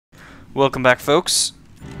Welcome back, folks.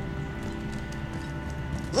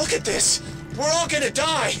 Look at this! We're all gonna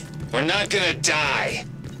die! We're not gonna die!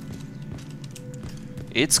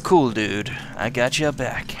 It's cool, dude. I got your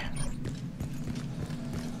back.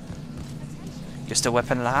 Just a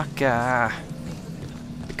weapon locker.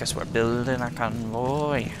 Because we're building a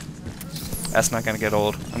convoy. That's not gonna get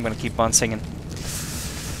old. I'm gonna keep on singing.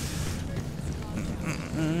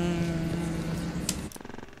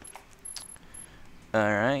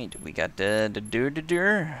 Alright, we got the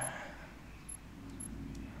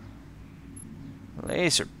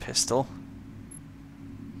laser pistol.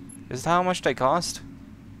 Is that how much they cost?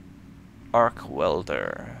 Arc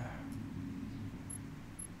welder.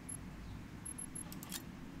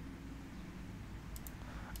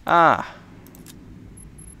 Ah.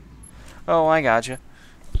 Oh, I gotcha.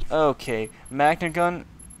 Okay, magnet gun,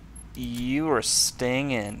 you are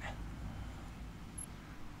staying in.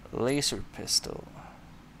 Laser pistol.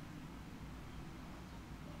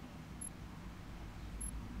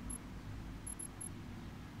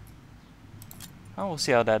 Oh, we'll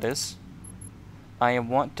see how that is. I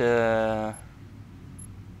want the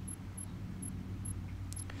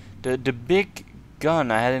big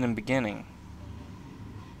gun I had in the beginning.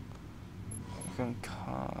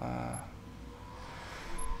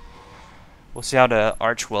 We'll see how the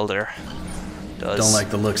arch welder does. Don't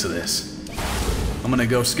like the looks of this. I'm gonna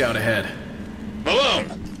go scout ahead.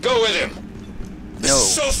 Malone, go with him. This No.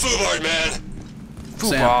 is so foobard, man.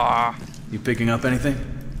 Sam, you picking up anything?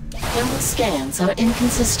 Thermal scans are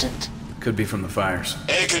inconsistent. Could be from the fires.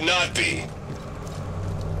 It could not be.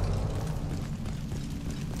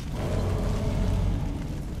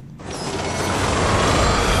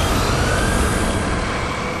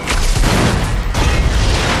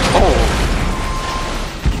 Oh.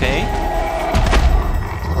 Okay.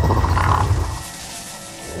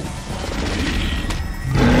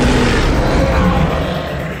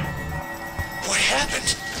 What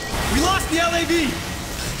happened? We lost the LAV!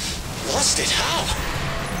 Lost it? How?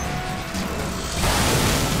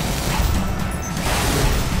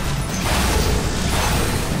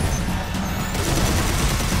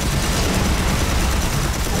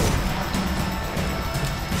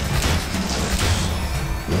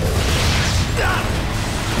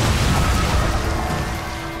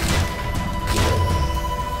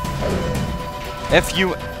 F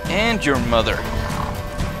you and your mother.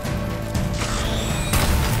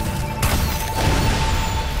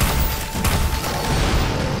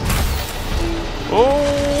 Oh!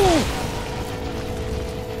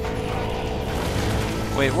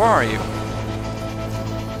 Wait, where are you?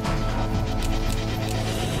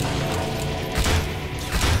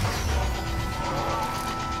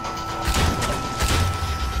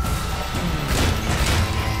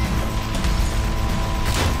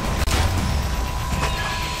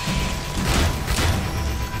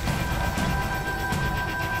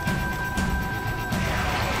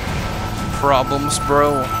 Problems,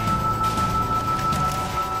 bro.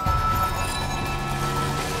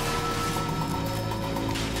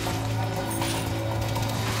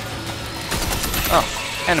 Oh,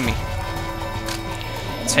 enemy.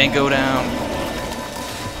 Tango down.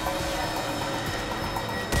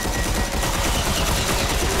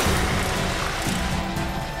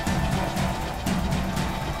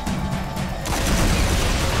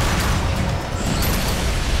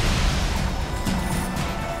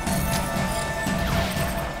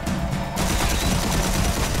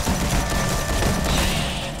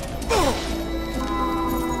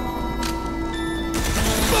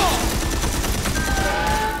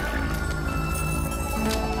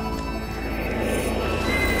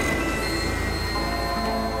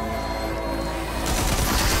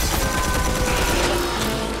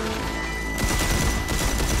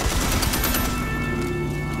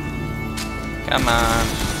 Come on.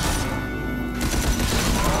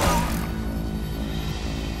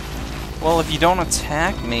 Well, if you don't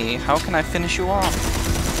attack me, how can I finish you off?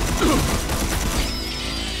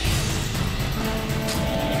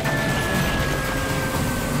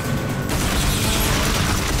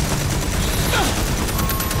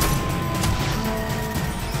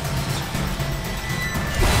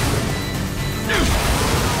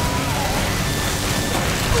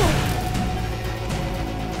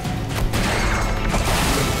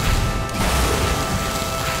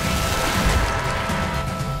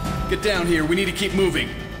 Get down here, we need to keep moving.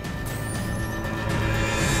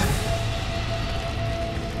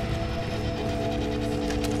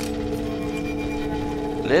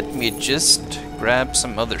 Let me just grab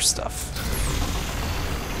some other stuff.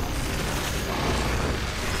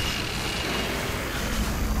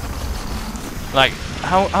 Like,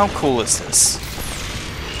 how cool is this?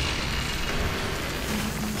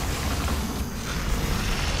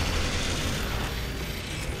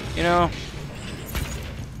 You know,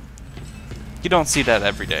 you don't see that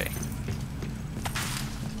every day.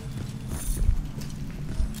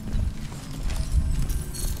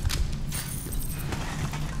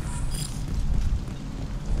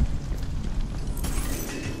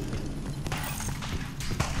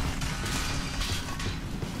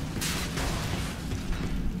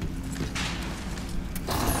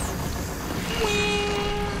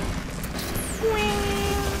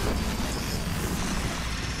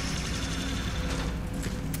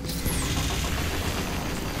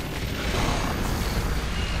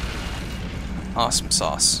 Awesome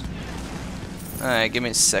sauce. Alright, give me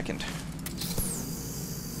a second.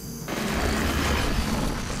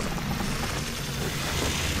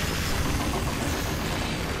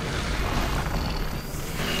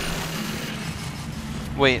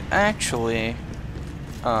 Wait, actually...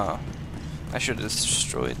 I should have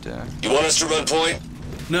destroyed the... You want us to run point?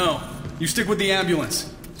 No, you stick with the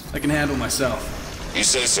ambulance. I can handle myself. You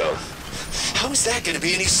say so. How is that gonna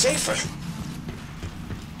be any safer?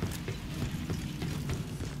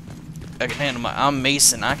 I can handle my... I'm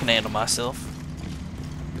Mason, I can handle myself.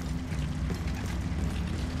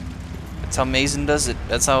 That's how Mason does it.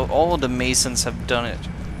 That's how all the Masons have done it.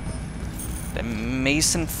 The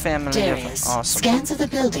Mason family Darius, of awesome. scans of the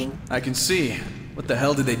building. I can see. What the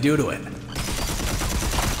hell did they do to it?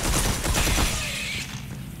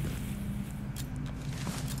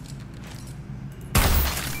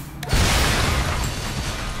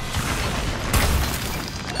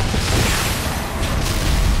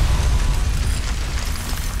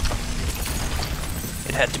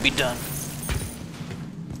 It had to be done.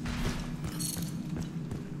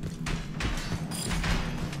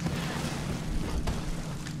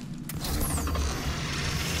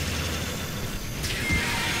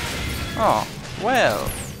 Oh,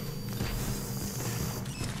 well.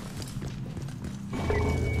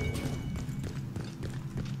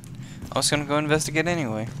 I was gonna go investigate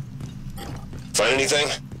anyway. Find anything?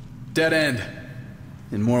 Dead end.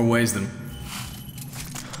 In more ways than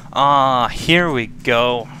Ah, here we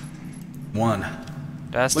go. one.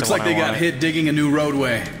 That's Looks the one like they I got wanted. hit digging a new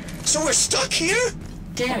roadway. So we're stuck here?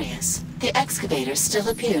 Darius, the excavator still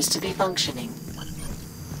appears to be functioning.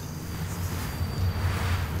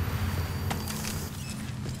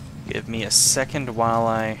 Give me a second while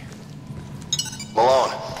I...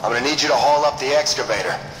 Malone, I'm gonna need you to haul up the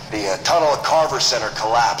excavator. The tunnel at Carver Center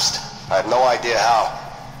collapsed. I have no idea how.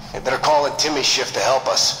 You better call in Timmy's shift to help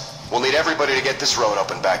us. We'll need everybody to get this road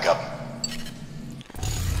open back up.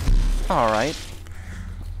 Alright.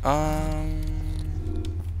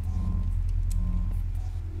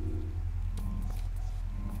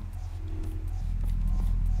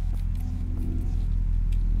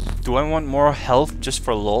 Do I want more health just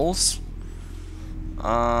for lulz?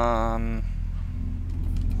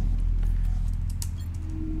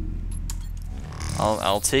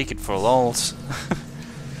 I'll take it for lulz.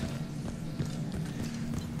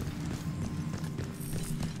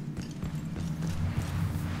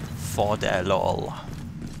 For the lol.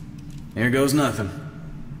 Here goes nothing.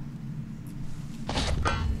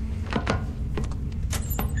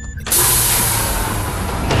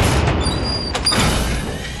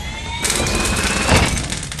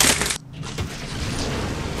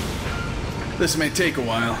 This may take a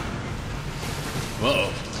while.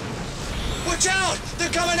 Whoa. Watch out! They're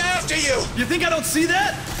coming after you! You think I don't see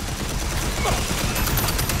that?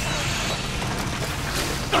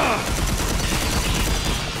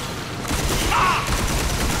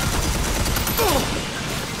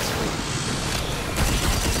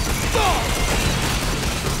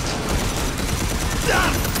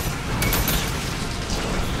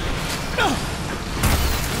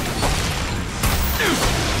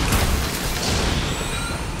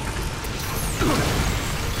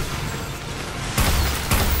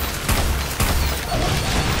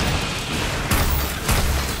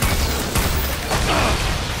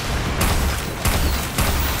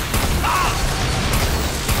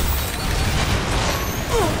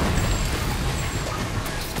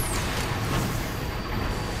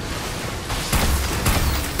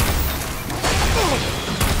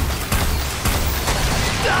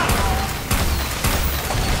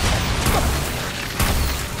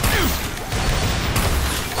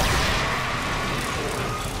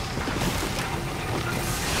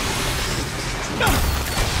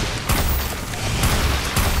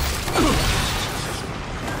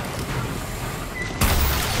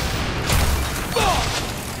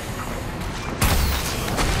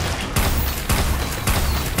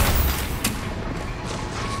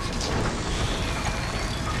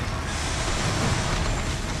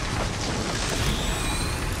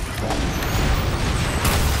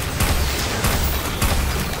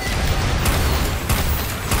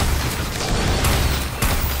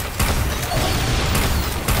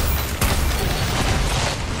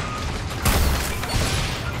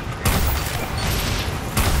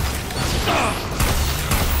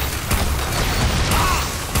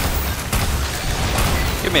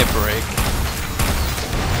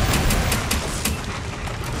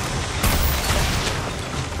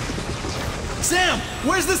 Sam!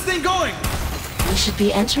 Where's this thing going? We should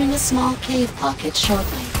be entering a small cave pocket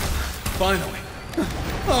shortly. Finally.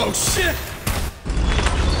 Oh, shit!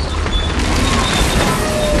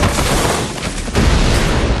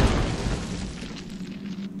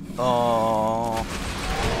 Oh.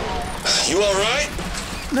 You alright?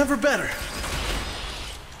 Never better.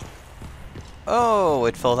 Oh,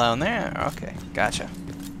 it fell down there. Okay, gotcha.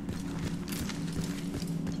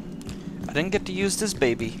 I didn't get to use this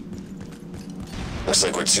baby. Looks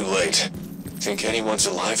like we're too late. Think anyone's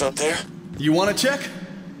alive up there? You want to check?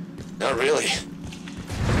 Not really.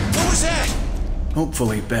 What was that?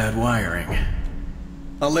 Hopefully bad wiring.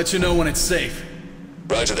 I'll let you know when it's safe.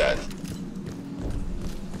 Roger that.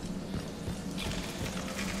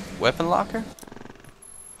 Weapon locker?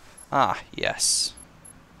 Ah, yes.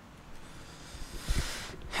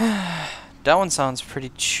 That one sounds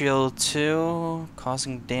pretty chill too.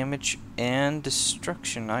 Causing damage and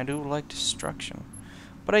destruction. I do like destruction.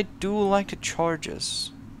 But I do like the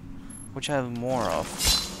charges, which I have more of.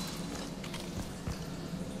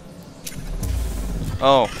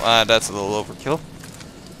 Oh, that's a little overkill.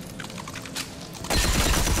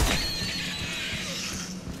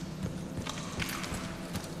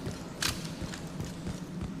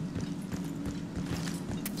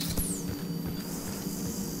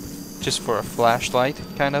 Just for a flashlight,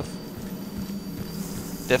 kind of.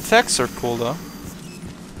 The effects are cool though.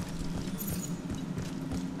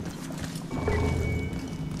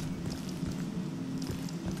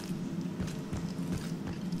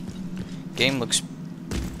 Game looks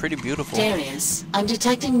pretty beautiful. Darius, I'm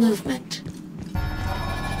detecting movement.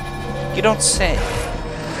 You don't say.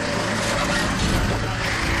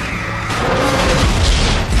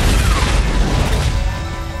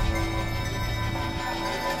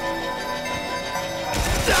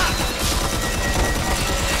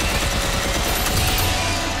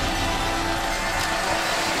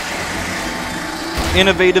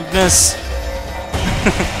 Innovativeness.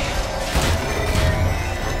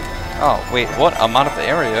 Oh, wait, what? I'm out of the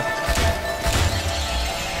area.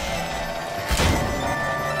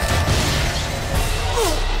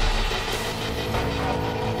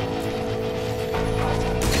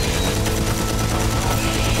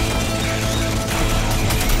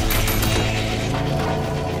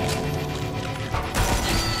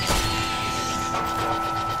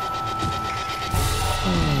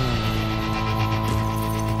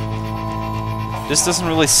 This doesn't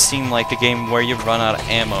really seem like the game where you run out of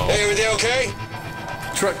ammo. Hey, everything okay?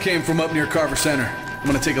 Truck came from up near Carver Center. I'm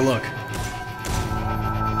gonna take a look.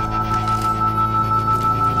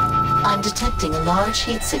 I'm detecting a large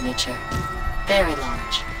heat signature. Very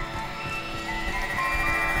large.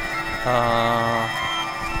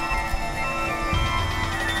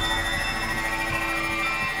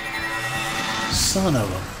 Son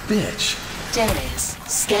of a bitch. Darius,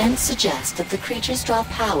 scans suggest that the creatures draw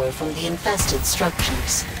power from the infested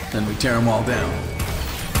structures. Then we tear them all down.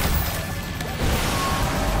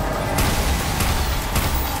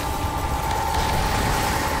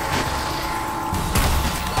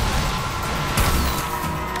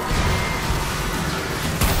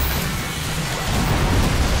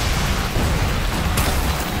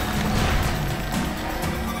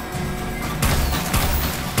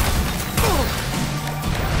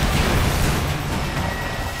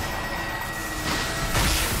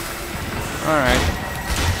 Alright.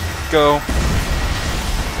 Go.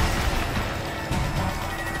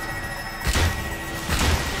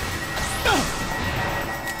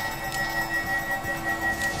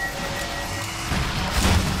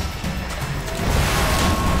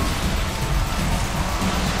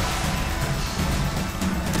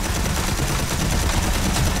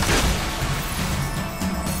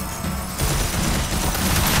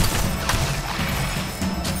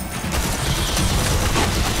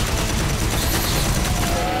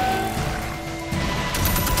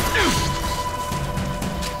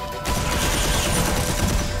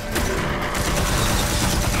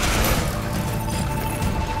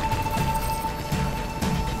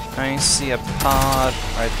 I see a pod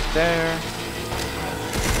right there.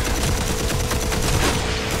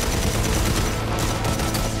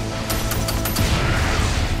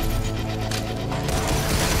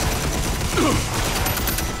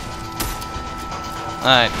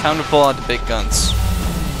 Alright, time to pull out the big guns.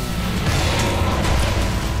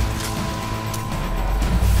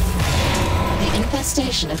 The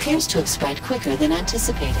infestation appears to have spread quicker than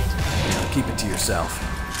anticipated. Keep it to yourself.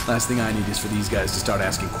 Last thing I need is for these guys to start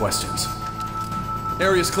asking questions.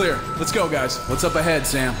 Area's clear. Let's go, guys. What's up ahead,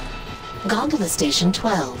 Sam? Gondola Station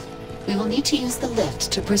 12. We will need to use the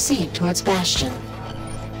lift to proceed towards Bastion.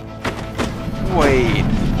 Wait,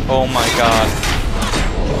 Oh my god.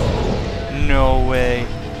 No way.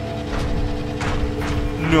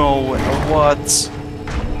 No way. What?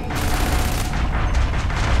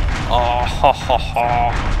 Oh, ha ha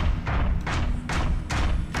ha.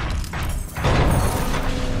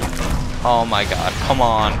 Oh my god, come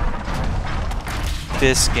on.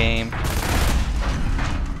 This game.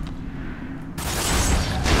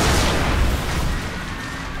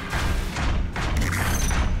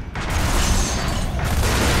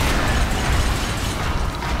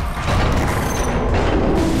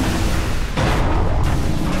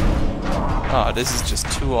 Oh, this is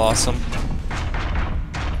just too awesome.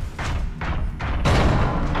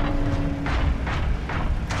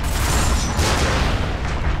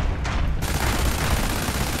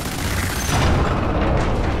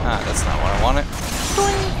 Ah, that's not what I wanted.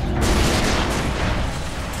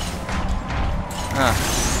 Ah.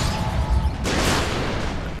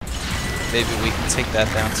 Maybe we can take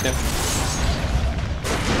that down too.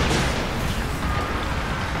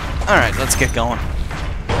 Alright, let's get going.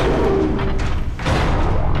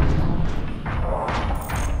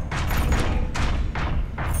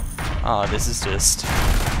 Oh, this is just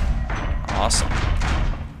awesome.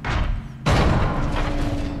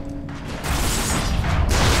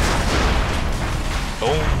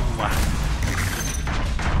 Boom.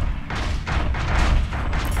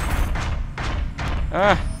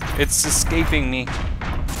 Ah, it's escaping me.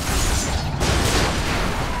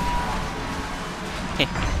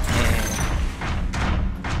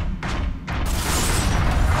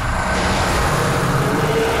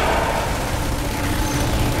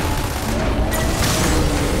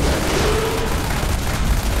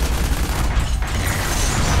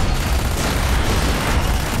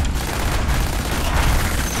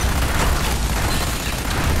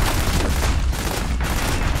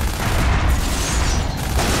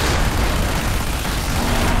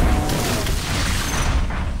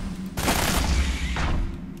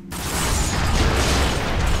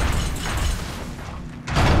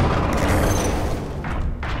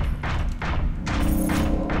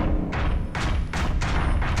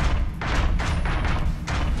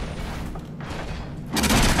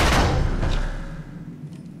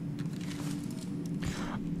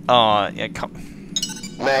 Yeah, come.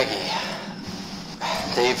 Maggie,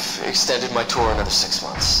 they've extended my tour another 6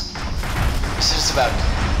 months. They said it's about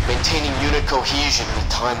maintaining unit cohesion in a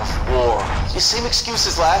time of war. The same excuse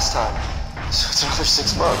as last time. So it's another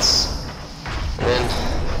 6 months. And then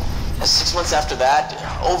 6 months after that,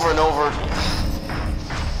 over and over.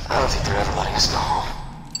 I don't think they're ever letting us go home.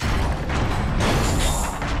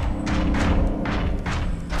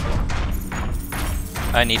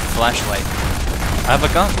 I need a flashlight. I have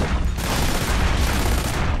a gun.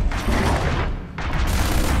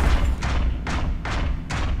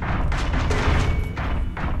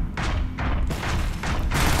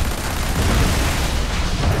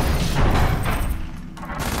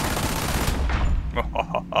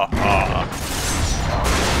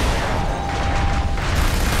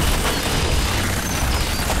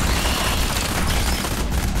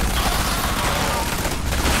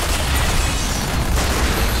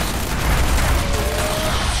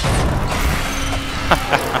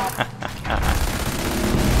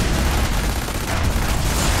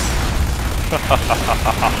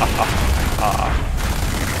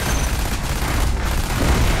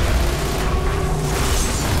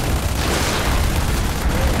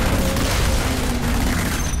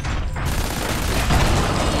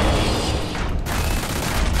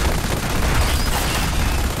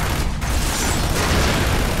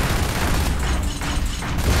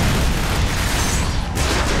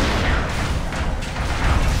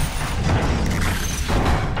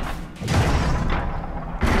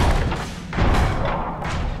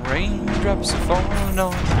 Raindrops are falling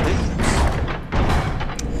on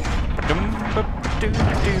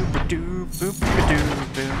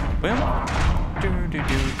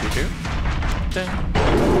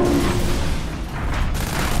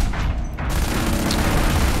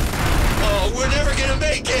Oh, we're never gonna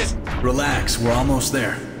make it! Relax, we're almost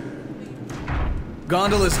there.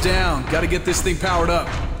 Gondola's down. Gotta get this thing powered up.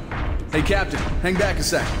 Hey, Captain, hang back a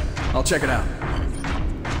sec. I'll check it out.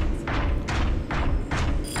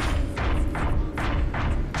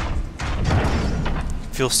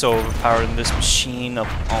 Feel so overpowered in this machine of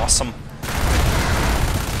awesome.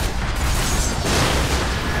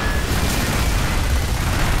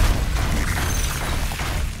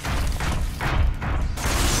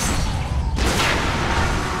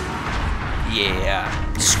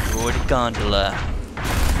 Yeah, destroy the gondola.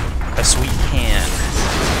 As we can.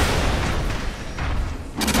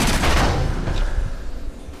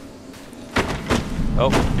 Oh.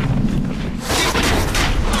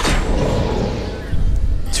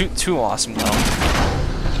 Too awesome though.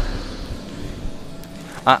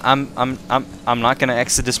 I'm not gonna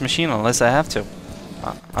exit this machine unless I have to.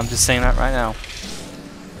 I'm just saying that right now.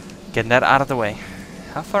 Getting that out of the way.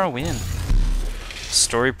 How far are we in?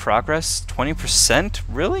 Story progress? 20%?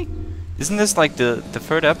 Really? Isn't this like the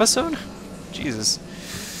third episode? Jesus.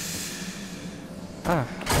 Ah.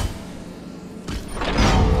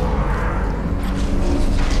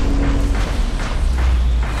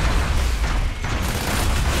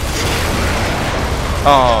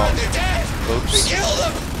 Oh. They're dead! Oops. We killed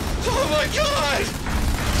them! Oh my god!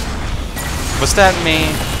 What's that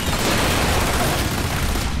mean?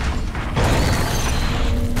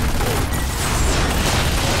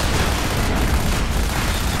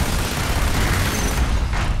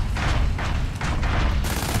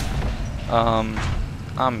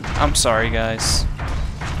 I'm sorry, guys.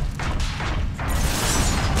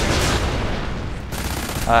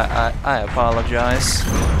 I apologize.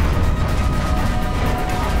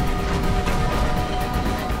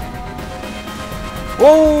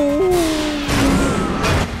 Whoa!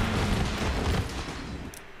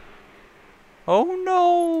 Oh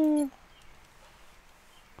no!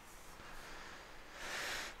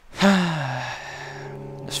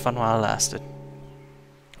 It was fun while it lasted.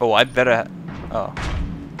 Oh, I better. Oh.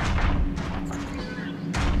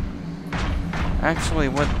 Actually,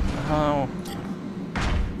 what? Oh.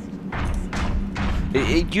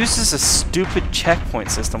 It uses a stupid checkpoint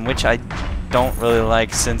system, which I don't really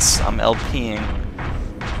like since I'm LPing.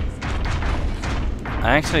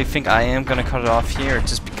 I actually think I am gonna cut it off here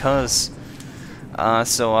just because.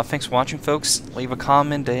 So thanks for watching, folks. Leave a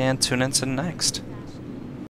comment and tune in to the next.